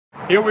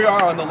Here we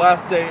are on the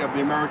last day of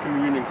the American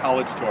Reunion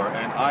College Tour,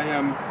 and I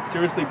am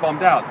seriously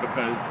bummed out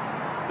because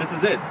this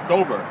is it. It's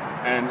over,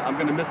 and I'm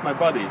going to miss my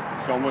buddies,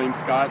 Seann William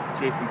Scott,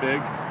 Jason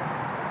Biggs.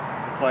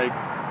 It's like,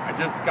 I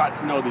just got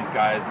to know these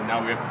guys, and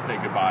now we have to say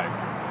goodbye.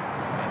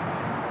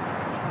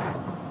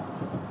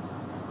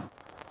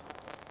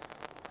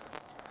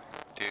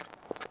 Dude.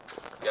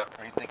 Yeah. What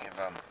do you think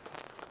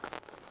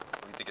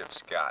of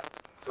Scott?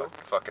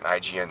 Fucking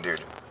IGN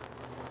dude.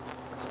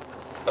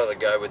 Oh, the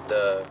guy with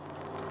the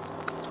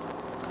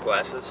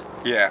glasses?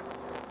 Yeah.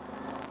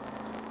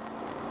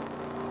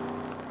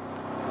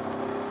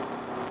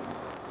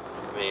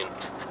 I mean,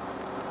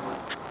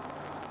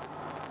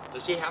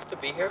 does he have to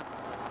be here?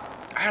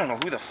 I don't know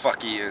who the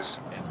fuck he is.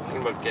 Yeah, I'm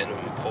thinking about getting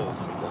him pulled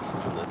from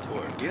the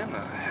tour. Get him the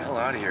hell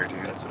out of here,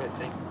 dude. That's what I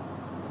think.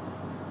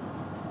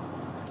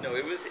 No,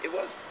 it was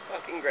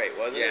fucking great,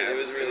 wasn't it? Yeah, it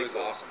was really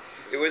cool. awesome.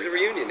 It was a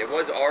reunion. It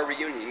was our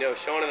reunion. You know,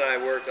 Seann and I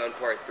worked on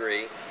part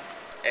 3,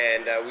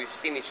 and we've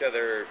seen each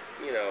other,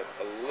 you know,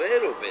 a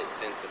little bit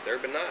since the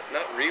 3rd, but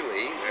not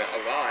really,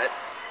 a lot.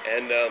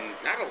 And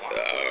not a lot.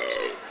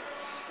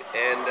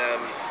 And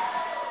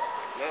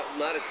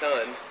not a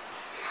ton.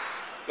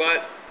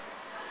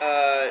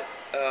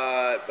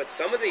 But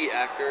some of the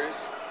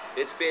actors,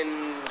 it's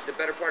been the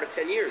better part of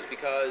 10 years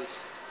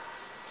because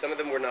some of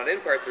them were not in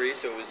part 3,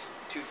 so it was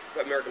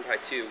American Pie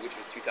 2, which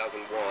was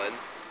 2001.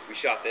 We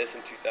shot this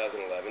in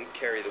 2011.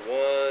 Carry the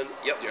One.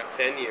 Yep.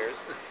 10 years.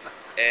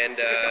 And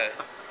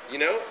you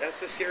know,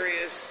 that's a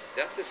serious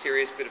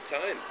bit of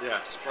time. Yeah.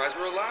 I'm surprised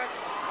we're alive.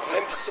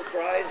 I'm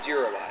surprised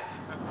you're alive.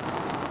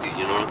 Dude,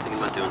 you know what I'm thinking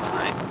about doing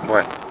tonight?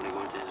 What? I'm gonna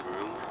go into his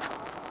room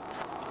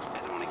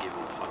and I'm gonna give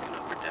him a fucking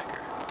upper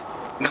decker.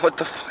 What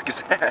the fuck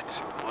is that?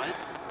 What?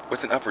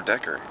 What's an upper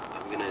decker?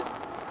 I'm gonna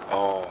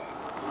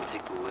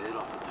take the lid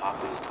off the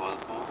top of his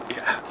toilet bowl.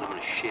 Yeah. And I'm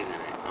gonna shit in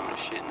it. I'm gonna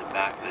shit in the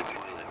back of the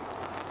toilet.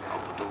 I'll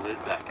put the lid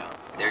back on.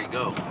 There you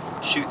go.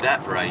 Shoot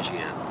that for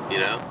IGN, you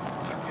know?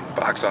 Fucking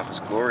box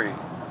office glory.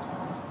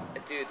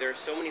 Dude, there are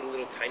so many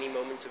little tiny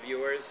moments of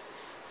yours,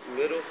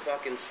 little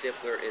fucking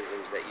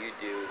Stifler-isms that you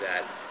do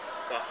that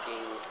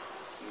fucking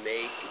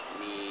make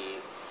me,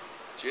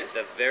 at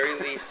the very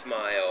least,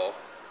 smile,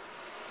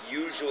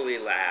 usually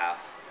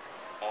laugh,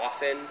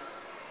 often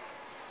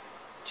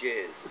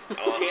jizz.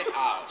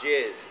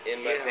 Jizz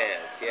in my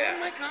pants, yeah. Oh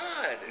my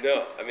god.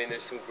 No, I mean,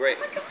 there's some great...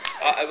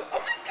 Oh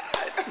my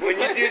god. When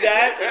you do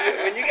that,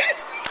 when you got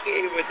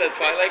sneaky with the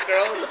Twilight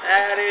Girls,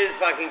 that is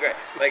fucking great.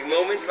 Like,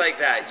 moments like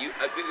that.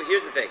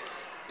 Here's the thing.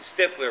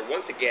 Stifler,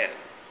 once again,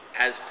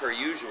 as per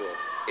usual,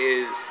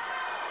 is,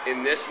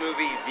 in this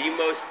movie, the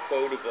most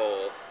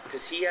quotable,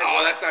 because he has...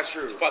 Oh, that's not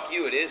true. Fuck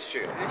you, it is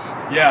true.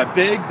 Yeah,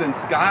 Biggs and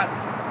Scott,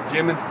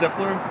 Jim and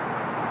Stifler,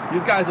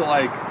 these guys are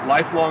like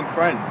lifelong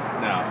friends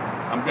now.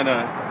 I'm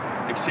gonna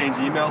exchange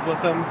emails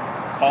with them,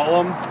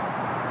 call them,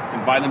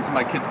 invite them to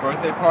my kid's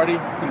birthday party.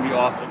 It's gonna be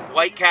awesome.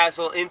 White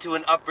Castle into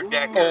an upper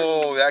decker.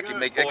 Oh, that could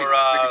make that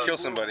could kill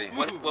somebody.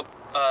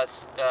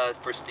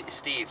 For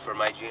Steve from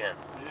IGN.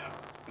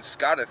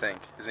 Scott, I think.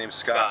 His name's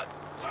Scott.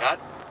 Scott?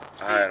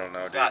 Steve. I don't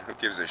know, Scott. dude.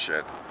 Who gives a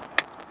shit?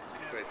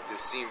 But the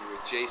scene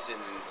with Jason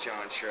and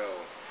John Cho.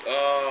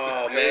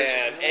 Oh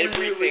man,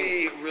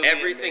 really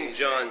everything amazing.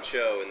 John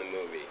Cho in the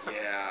movie.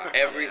 Yeah.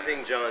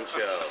 Everything John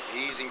Cho.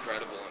 He's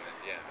incredible in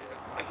it.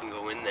 Yeah. I can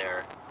go in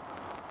there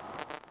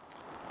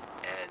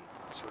and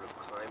sort of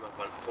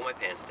pull my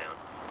pants down,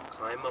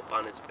 climb up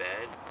on his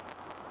bed,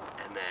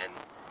 and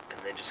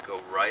then just go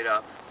right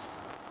up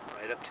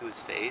to his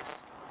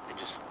face and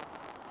just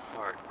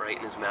fart right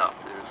in his mouth,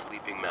 in his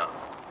sleeping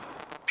mouth.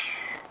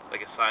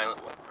 Like a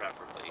silent one,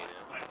 preferably, you know.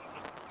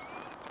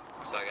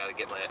 So I gotta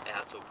get my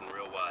ass open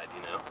real wide,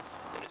 you know,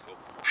 and just go,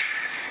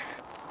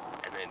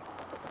 and then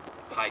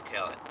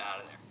hightail it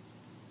out of there.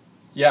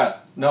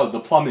 Yeah, no, the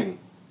plumbing.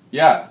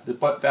 Yeah, the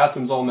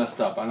bathroom's all messed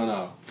up. I don't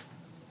know.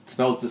 It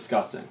smells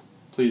disgusting.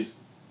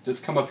 Please,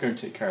 just come up here and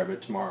take care of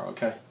it tomorrow,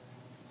 okay?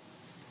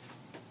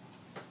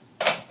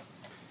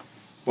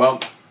 Well,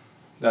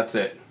 that's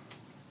it.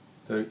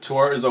 The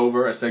tour is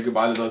over. I say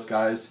goodbye to those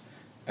guys,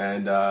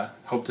 and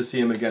hope to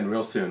see them again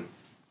real soon.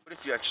 What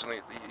if you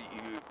actually,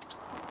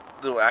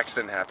 little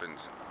accident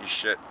happened? You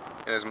shit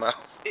in his mouth.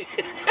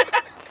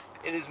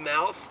 In his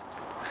mouth?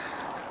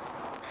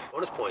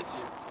 Bonus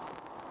points.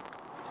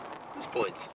 Bonus points.